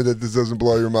 You tell me that this doesn't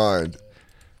blow your mind.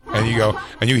 And you go,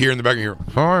 and you hear in the back of your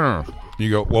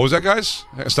you go, what was that, guys?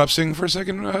 Stop singing for a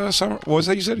second, Summer. What was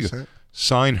that you said? You go,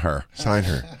 sign her. Sign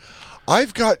her.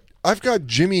 I've got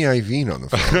Jimmy Iovine on the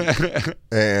phone.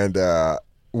 And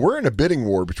we're in a bidding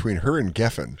war between her and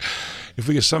Geffen. If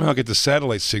we could somehow get the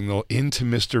satellite signal into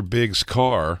Mr. Big's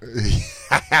car.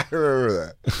 I remember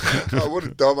that. Oh, what a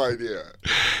dumb idea.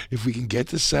 If we can get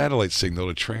the satellite signal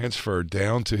to transfer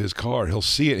down to his car, he'll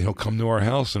see it and he'll come to our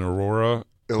house in Aurora,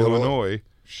 Illinois.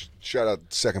 Shout out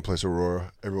second place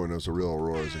Aurora. Everyone knows the real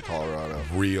Aurora is in Colorado.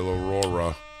 Real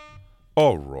Aurora.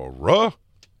 Aurora?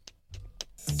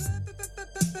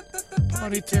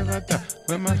 Party till I die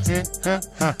with my head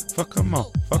fuck 'em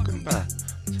all, fuck 'em by.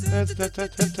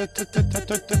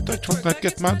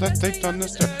 Get my take on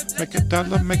this, make it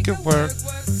dollar, make it work.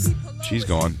 She's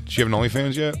gone. She have an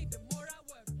OnlyFans yet?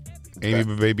 Amy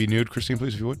Baby Nude, Christine,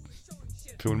 please, if you would.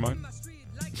 If you wouldn't mind.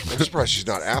 I'm surprised she's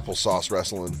not applesauce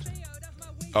wrestling.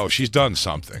 Oh, she's done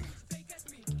something.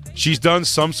 She's done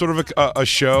some sort of a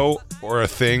show or a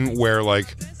thing where,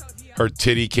 like, her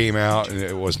titty came out and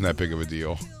it wasn't that big of a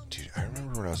deal. Dude, I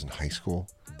remember when I was in high school.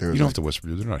 You don't have to whisper,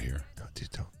 dude. They're not here. No, dude,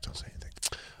 don't say anything.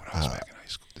 When I was back in high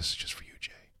school. This is just for you,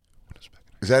 Jay.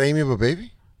 Is that Amy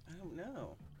Baby? I don't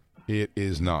know. It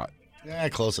is not. Yeah,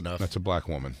 close enough. That's a black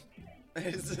woman.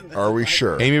 Are we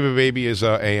sure? Amy Baby is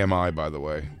AMI, by the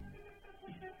way.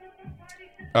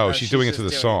 Oh, she's doing it to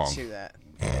the song.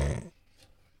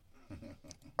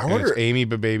 I wonder. It's Amy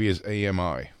Baby is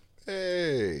AMI.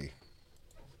 Hey.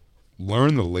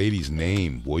 Learn the lady's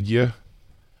name, would you?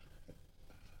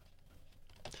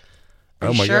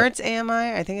 Are you sure it's AMI?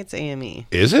 I think it's AME.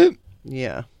 Is it?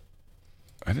 Yeah.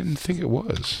 I didn't think it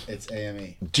was. It's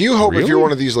AME. Do you hope if you're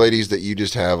one of these ladies that you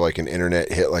just have like an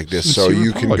internet hit like this so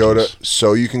you can go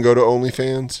to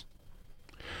OnlyFans?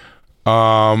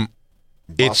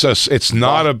 It's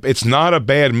not a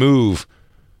bad move.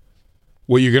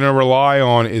 What you're going to rely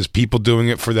on is people doing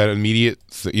it for that immediate,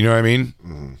 you know what I mean?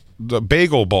 Mm-hmm. The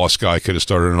bagel boss guy could have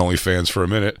started an OnlyFans for a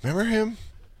minute. Remember him?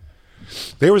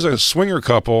 There was a swinger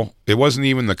couple. It wasn't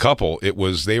even the couple.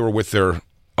 They were with their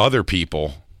other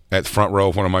people at the front row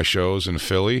of one of my shows in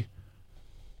Philly.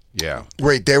 Yeah.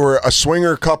 Wait, they were a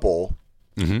swinger couple,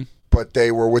 mm-hmm. but they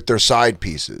were with their side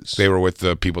pieces. They were with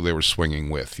the people they were swinging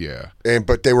with, yeah.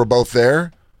 But they were both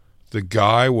there? The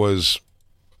guy was,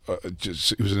 he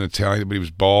was an Italian, but he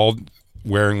was bald,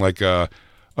 wearing like a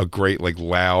great like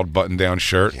loud button-down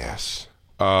shirt. Yes.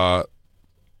 I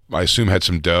assume had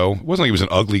some dough. It wasn't like he was an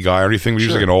ugly guy or anything, but he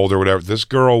was like an older whatever. This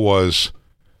girl was...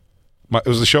 it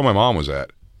was the show my mom was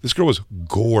at. This girl was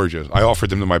gorgeous. I offered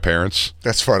them to my parents.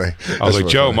 That's funny. I was like,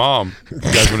 Joe, funny. Mom, you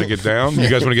guys want to get down? You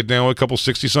guys want to get down with a couple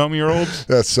 60-something-year-olds?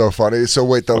 That's so funny. So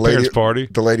wait, the lady party.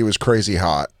 The lady was crazy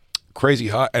hot. Crazy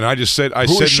hot. And I just said...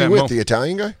 Who was she with? The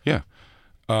Italian guy? Yeah.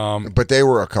 But they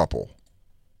were a couple.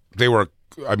 They were,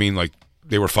 I mean, like,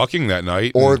 they were fucking that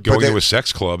night or going to a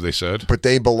sex club, they said. But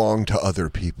they belonged to other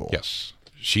people. Yes.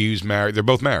 She's married. They're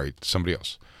both married to somebody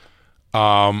else.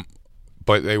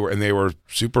 But they were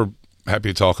super happy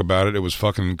to talk about it. It was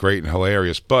fucking great and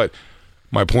hilarious. But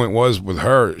my point was with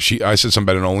her, I said something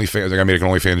about an OnlyFans. Like I made an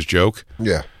OnlyFans joke.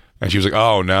 Yeah. And she was like,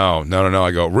 oh, no.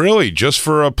 I go, really? Just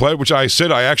for a play? Which I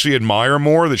said I actually admire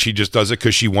more that she just does it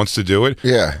because she wants to do it.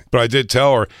 Yeah. But I did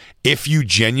tell her, if you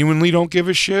genuinely don't give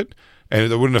a shit and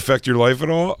it wouldn't affect your life at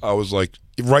all, I was like,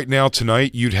 right now,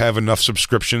 tonight, you'd have enough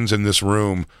subscriptions in this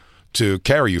room to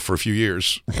carry you for a few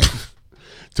years.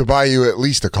 To buy you at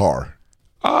least a car.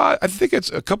 I think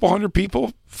it's a couple hundred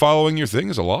people following your thing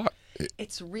is a lot.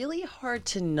 It's really hard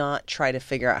to not try to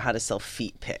figure out how to sell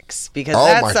feet pics because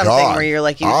that's something where you're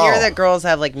like, you hear that girls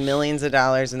have like millions of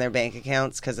dollars in their bank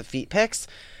accounts because of feet pics.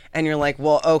 And you're like,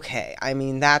 well, okay. I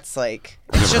mean, that's like...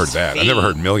 I've never heard that. I've never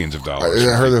heard millions of dollars.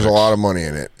 I heard there's a lot of money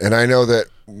in it. And I know that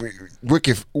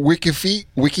WikiFeet.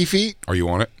 Are you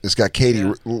on it? It's got Katie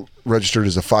registered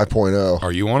as a 5.0.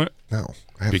 Are you on it? No.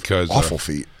 I have because awful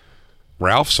feet.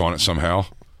 Ralph's on it somehow.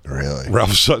 Really?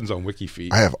 Ralph Sutton's on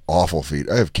WikiFeet. I have awful feet.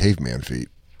 I have caveman feet.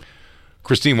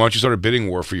 Christine, why don't you start a bidding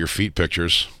war for your feet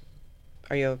pictures?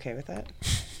 Are you okay with that?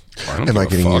 Am I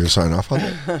getting you to sign off on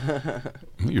that?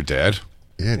 Your dad.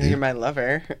 Yeah, dude. You're my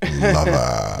lover.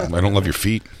 I don't love your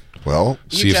feet. Well,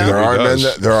 see if there are men.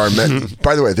 There are men.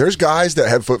 By the way, there's guys that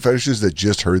have foot fetishes that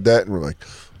just heard that and were like,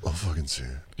 "I'll fucking see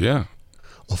it." Yeah.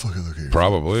 I'll fucking look at you.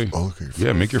 Probably. I'll look at your feet.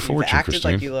 Yeah, make your fortune, You've acted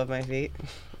Christine. like you love my feet.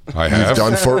 I have. You've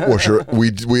done foot worship.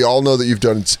 We all know that you've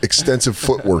done extensive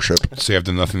foot worship. Say I've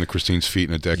done nothing to Christine's feet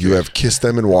in a decade. You have kissed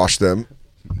them and washed them.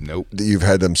 Nope. You've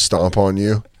had them stomp on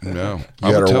you. No.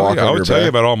 I would tell you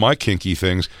about all my kinky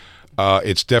things.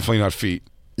 It's definitely not feet.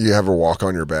 You have her walk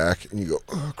on your back and you go,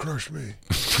 oh, crush me.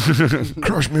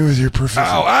 Crush me with your proficiency.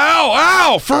 Ow, ow,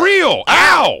 ow, for real.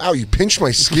 Ow. Ow, you pinched my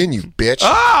skin, you bitch.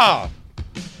 Ah.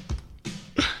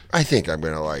 I think I'm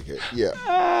going to like it. Yeah.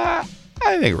 I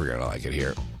think we're going to like it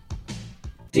here.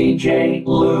 DJ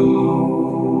Lou.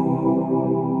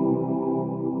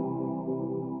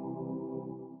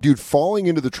 Dude, falling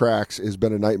into the tracks has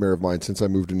been a nightmare of mine since I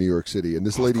moved to New York City. And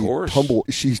this lady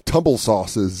tumble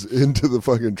sauces into the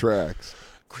fucking tracks.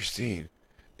 Christine,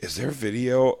 is there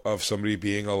video of somebody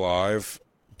being alive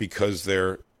because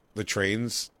the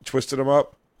trains twisted them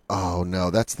up? Oh no,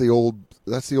 that's the old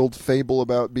fable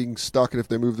about being stuck, and if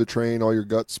they move the train, all your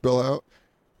guts spill out.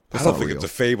 I don't think it's a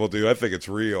fable, dude. I think it's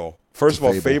real. First of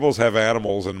all, fables have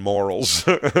animals and morals.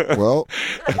 Well,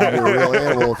 you're a real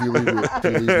animal if you leave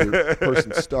your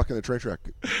person stuck in the train track.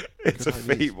 It's a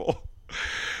fable.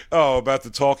 Oh, about the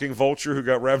talking vulture who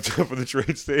got wrapped up in the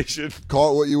train station.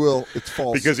 Call it what you will. It's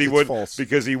false. Because he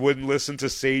wouldn't listen to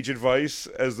sage advice,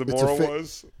 as the moral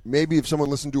was. Maybe if someone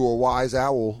listened to a wise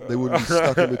owl, they wouldn't be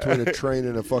stuck in between a train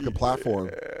and a fucking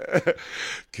platform.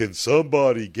 Can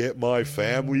somebody get my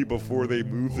family before they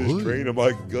move this train and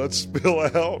my guts spill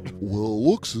out? Well, it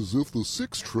looks as if the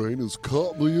 6 train has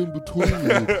caught me in between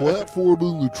the platform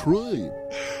and the train.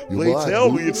 They tell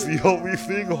me it's the only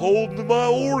thing holding my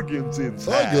organs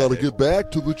inside. I gotta get back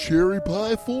to the cherry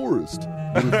pie forest.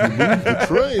 But if you move the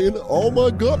train, all my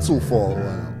guts will fall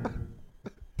out.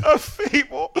 A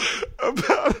fable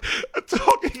about a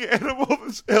talking animal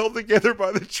that's held together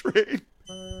by the train.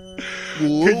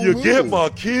 Can you get my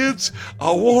kids?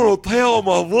 I want to tell them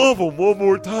I love them one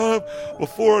more time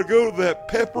before I go to that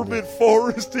peppermint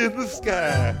forest in the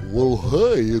sky. Well,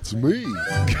 hey, it's me.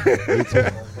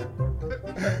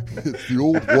 It's the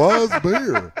old wise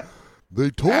bear. They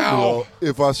told me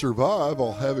if I survive,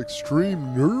 I'll have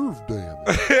extreme nerve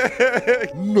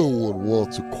damage. No one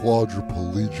wants a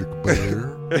quadriplegic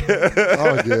bear.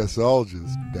 I guess I'll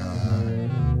just die.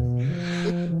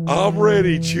 I'm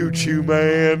ready, choo-choo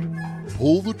man.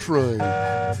 Pull the train.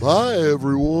 Bye,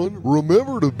 everyone.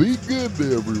 Remember to be good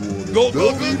to everyone. Go,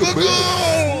 go, go, go,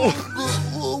 go!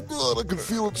 Oh, God, I can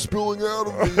feel it spilling out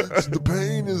of me. The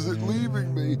pain isn't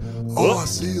leaving me. All I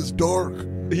see is dark.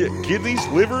 Yeah, kidneys,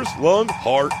 livers, lung,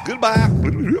 heart. Goodbye.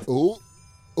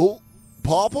 Oh,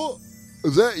 Papa?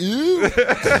 Is that you?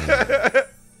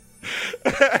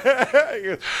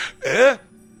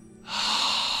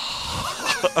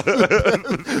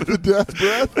 The death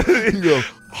breath. You go.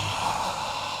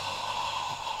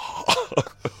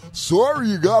 Sorry,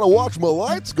 you gotta watch my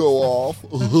lights go off.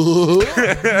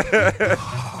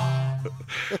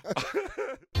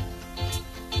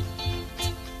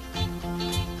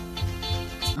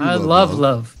 I love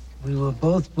love. We were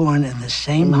both born in the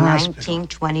same hospital.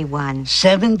 1921.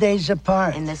 7 days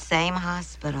apart. In the same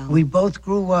hospital. We both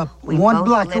grew up We one both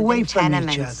block lived away in from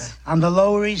tenements. each other on the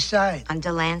Lower East Side. On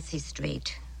Delancey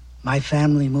Street. My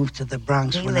family moved to the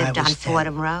Bronx He when I lived was on 10.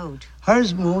 Fordham Road.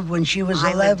 Hers moved when she was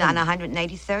I 11. lived on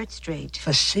 183rd Street.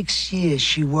 For 6 years,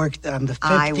 she worked on the 15th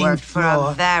I worked for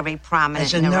floor a very prominent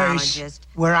as a nurse, neurologist.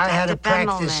 where I had Dr. to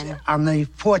practice Bimmelman. on the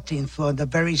 14th floor, the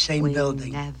very same We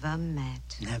building. never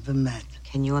met. Never met.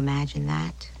 Can you imagine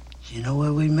that? You know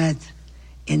where we met?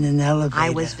 In an elevator. I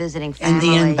was visiting In family.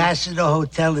 the Ambassador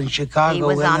Hotel in Chicago, He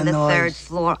was on the Illinois. 3rd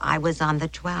floor. I was on the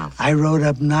 12th. I rode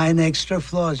up 9 extra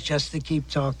floors just to keep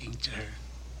talking to her.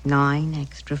 9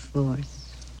 extra floors.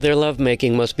 Their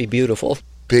lovemaking must be beautiful.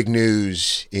 Big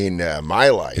news in my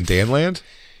life. In Danland?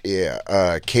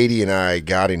 Yeah, Katie and I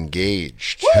got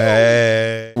engaged.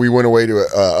 Hey. We went away to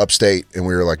upstate, and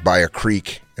we were like by a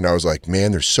creek, and I was like,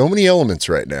 man, there's so many elements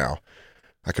right now.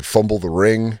 I could fumble the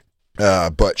ring,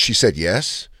 but she said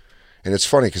yes. And it's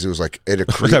funny because it was like at a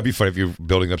creek. That'd be funny if you're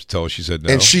building up to tell her she said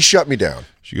no. And she shut me down.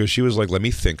 She was like, let me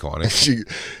think on it.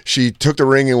 She took the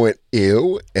ring and went,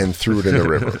 ew, and threw it in the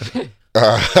river.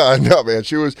 No, man,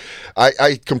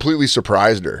 I completely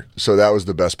surprised her. So that was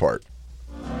the best part.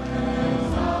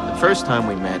 The first time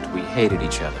we met, we hated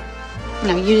each other.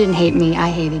 No, you didn't hate me.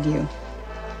 I hated you.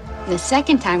 The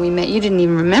second time we met, you didn't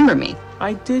even remember me.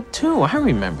 I did too. I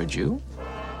remembered you.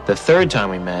 The third time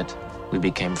we met, we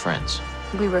became friends.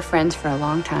 We were friends for a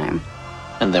long time.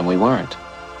 And then we weren't.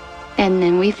 And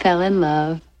then we fell in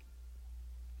love.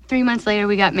 3 months later,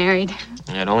 we got married.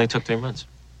 It only took 3 months.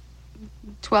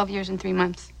 12 years and 3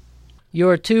 months.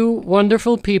 You're two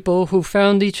wonderful people who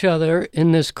found each other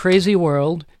in this crazy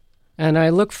world, and I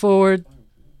look forward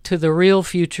to the real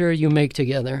future you make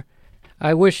together.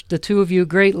 I wish the two of you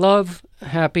great love,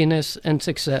 happiness, and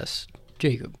success.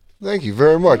 Jacob. Thank you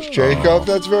very much, Jacob.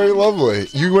 That's very lovely.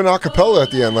 You went a cappella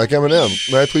at the end like Eminem.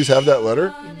 May I please have that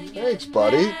letter? Thanks,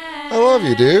 buddy. I love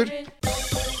you, dude.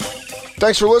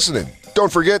 Thanks for listening.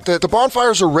 Don't forget that The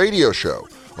Bonfire's a radio show,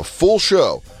 a full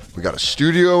show. We got a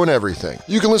studio and everything.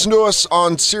 You can listen to us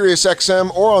on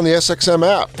SiriusXM or on the SXM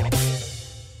app.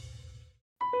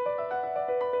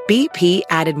 BP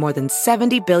added more than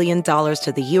 $70 billion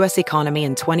to the U.S. economy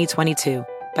in 2022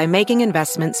 by making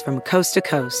investments from coast to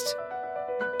coast.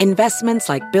 Investments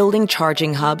like building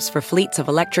charging hubs for fleets of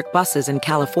electric buses in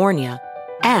California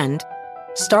and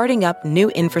starting up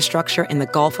new infrastructure in the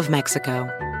Gulf of Mexico.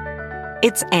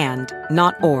 It's and,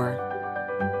 not or.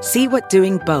 See what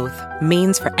doing both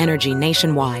means for energy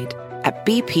nationwide at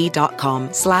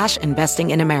bp.com/investing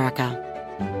in America.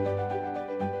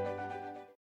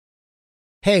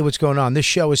 Hey, what's going on? This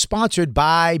show is sponsored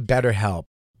by BetterHelp.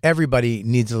 Everybody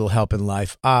needs a little help in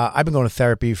life. I've been going to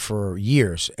therapy for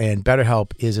years, and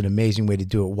BetterHelp is an amazing way to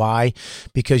do it. Why?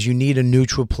 Because you need a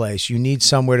neutral place. You need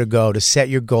somewhere to go to set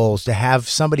your goals, to have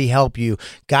somebody help you,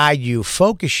 guide you,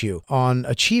 focus you on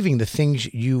achieving the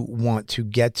things you want to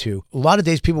get to. A lot of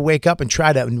days people wake up and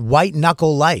try to white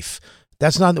knuckle life.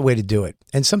 That's not the way to do it.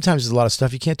 And sometimes there's a lot of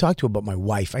stuff you can't talk to about my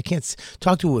wife. I can't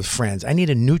talk to her with friends. I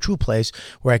need a neutral place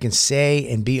where I can say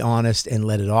and be honest and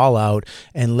let it all out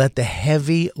and let the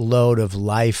heavy load of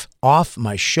life off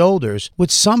my shoulders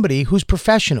with somebody who's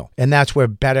professional. And that's where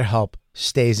BetterHelp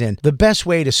stays in. The best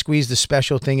way to squeeze the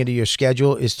special thing into your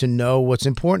schedule is to know what's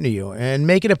important to you and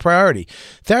make it a priority.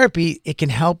 Therapy, it can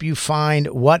help you find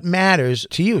what matters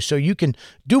to you so you can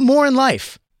do more in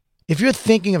life. If you're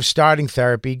thinking of starting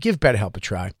therapy, give BetterHelp a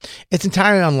try. It's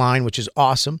entirely online, which is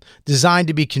awesome, designed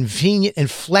to be convenient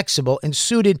and flexible and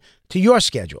suited to your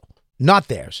schedule, not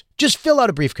theirs. Just fill out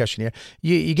a brief questionnaire.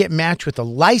 You get matched with a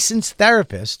licensed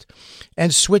therapist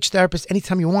and switch therapists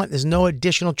anytime you want. There's no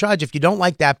additional charge. If you don't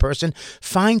like that person,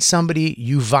 find somebody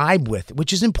you vibe with,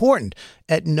 which is important,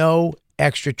 at no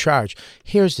extra charge.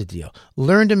 Here's the deal.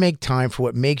 Learn to make time for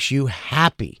what makes you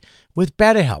happy with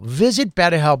BetterHelp. Visit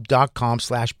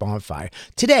BetterHelp.com/bonfire.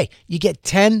 Today, you get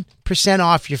 10%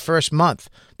 off your first month.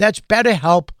 That's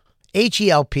BetterHelp,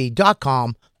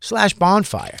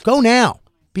 HELP.com/bonfire. Go now.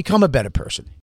 Become a better person.